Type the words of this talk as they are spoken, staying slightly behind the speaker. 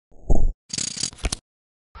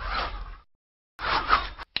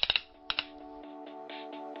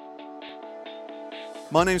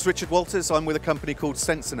My name is Richard Walters. I'm with a company called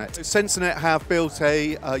Censornet. Censornet have built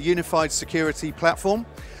a unified security platform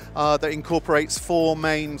that incorporates four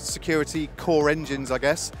main security core engines, I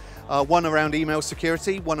guess. One around email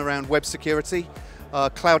security, one around web security,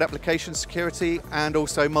 cloud application security, and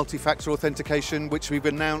also multi-factor authentication, which we've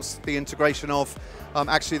announced the integration of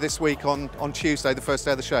actually this week on Tuesday, the first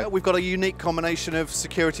day of the show. We've got a unique combination of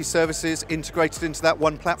security services integrated into that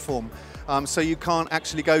one platform. So you can't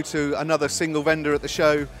actually go to another single vendor at the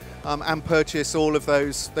show and purchase all of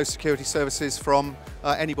those security services from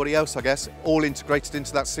anybody else, I guess, all integrated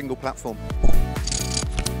into that single platform.